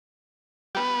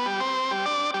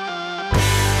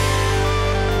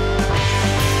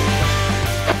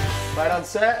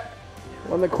set.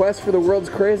 On the quest for the world's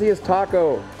craziest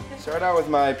taco. Start out with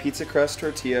my pizza crust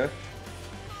tortilla,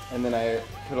 and then I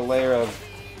put a layer of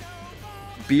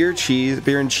beer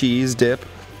and cheese dip,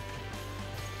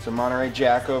 some Monterey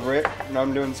Jack over it. Now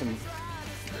I'm doing some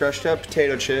crushed up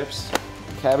potato chips,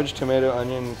 cabbage, tomato,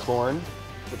 onion, and corn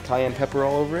with cayenne pepper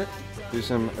all over it. Do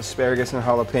some asparagus and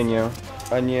jalapeno,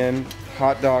 onion,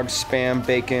 hot dog, spam,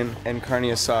 bacon, and carne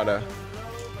asada.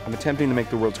 I'm attempting to make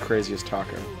the world's craziest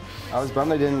taco. I was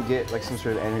bummed I didn't get like some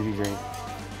sort of energy drink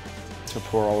to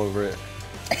pour all over it.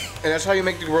 And that's how you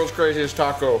make the world's craziest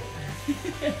taco.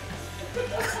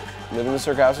 Living in the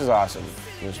Cirque House is awesome.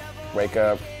 Just wake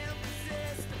up,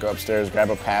 go upstairs,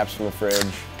 grab a Pabst from the fridge,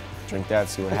 drink that,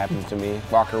 see what happens to me.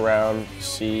 Walk around,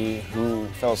 see who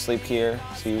fell asleep here,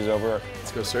 see who's over.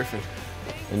 Let's go surfing.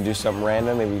 And do something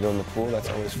random, maybe go in the pool, that's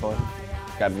always fun.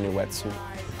 Got a new wetsuit.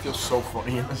 It feels so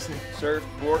funny, honestly.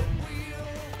 Surfboard.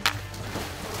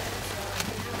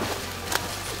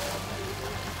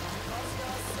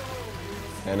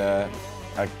 And I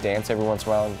dance every once in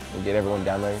a while and get everyone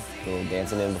down there, do a little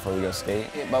dancing in before we go skate.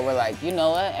 But we're like, you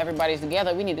know what, everybody's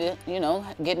together, we need to, you know,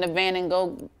 get in the van and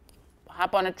go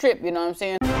hop on a trip, you know what I'm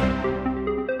saying?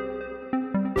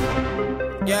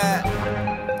 Yeah.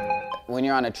 When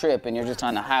you're on a trip and you're just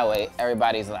on the highway,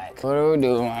 everybody's like, what do we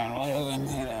do, man?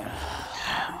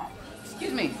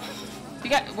 Excuse me,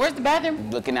 where's the bathroom?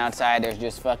 Looking outside, there's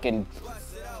just fucking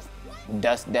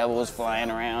dust devils flying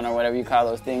around or whatever you call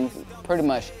those things. Pretty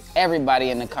much everybody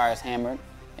in the car is hammered,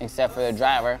 except for the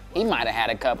driver. He might have had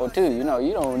a couple too, you know,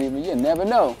 you never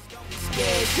know.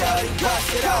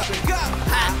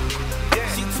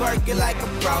 She twerking like a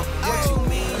pro. What you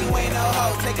mean you ain't no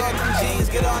hoe? Take off them jeans,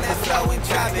 get on that floor and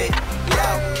drop it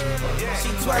low. She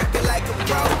twerking like a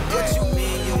pro. What you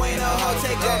mean you ain't no hoe?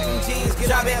 Take off them jeans,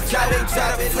 get on that floor and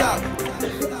drop it low.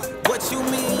 What you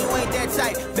mean you ain't that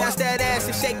tight? Bounce that ass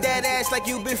and shake that ass like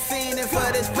you been fiending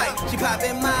for this pipe. She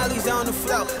popping mollies on the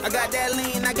floor. I got that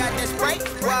lean, I got that Sprite.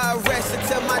 Wild rest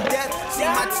until my death. See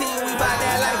my team, we bout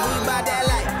that life, we bout that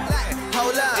life.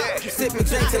 Hold up, sip and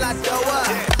drink till I throw up.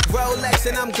 Rolex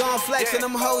and I'm gon' flex and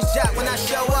them hoes jock when I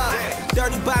show up.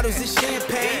 30 bottles of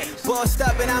champagne, bossed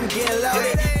up and I'm getting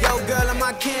loaded. Yo girl on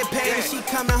my campaign and she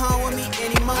coming home with me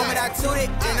any moment. I toot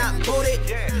it and I boot it.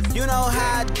 You know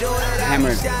how I do it. I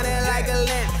be shining like a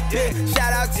lamp. Big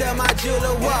shout out to my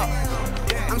jeweler walk.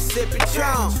 I'm sipping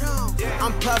Tron,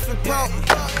 I'm puffing Pope.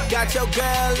 Got your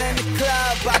girl in the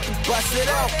club, about to bust it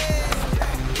up.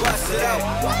 Bust it up,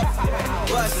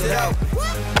 bust it up.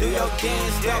 Do your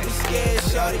dance, don't be scared,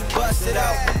 shorty. Bust it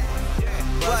up,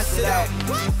 bust it up,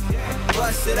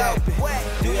 bust it up.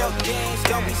 Do your dance,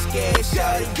 don't be scared,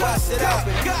 shorty. Bust it up.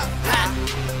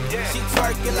 She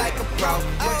twerking like a pro.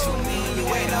 What you mean you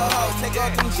ain't no hoe? Take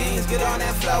off them jeans, get on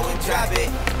that floor and drop it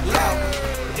low.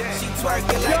 She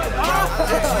twerking like a pro.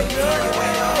 What you mean you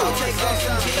ain't no hoe? Take off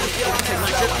them jeans, get on that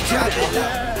floor and drop it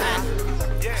low.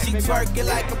 She twerking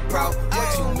like a pro. What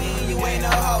you mean you ain't no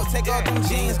hoe? Take off them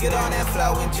jeans, get on that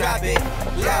floor and drop it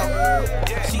low.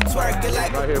 She twerking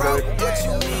like a pro. What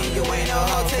you mean you ain't no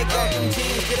hoe? Take off them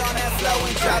jeans, get on that floor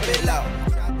and drop it low.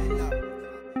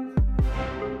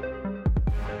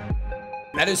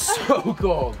 That is so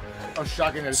cold. I'm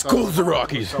shocking it. Schools of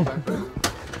Rockies.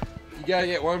 You gotta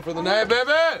get one for the night,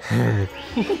 baby.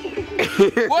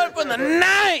 One for the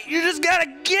night. You just gotta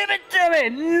give it to me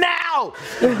now.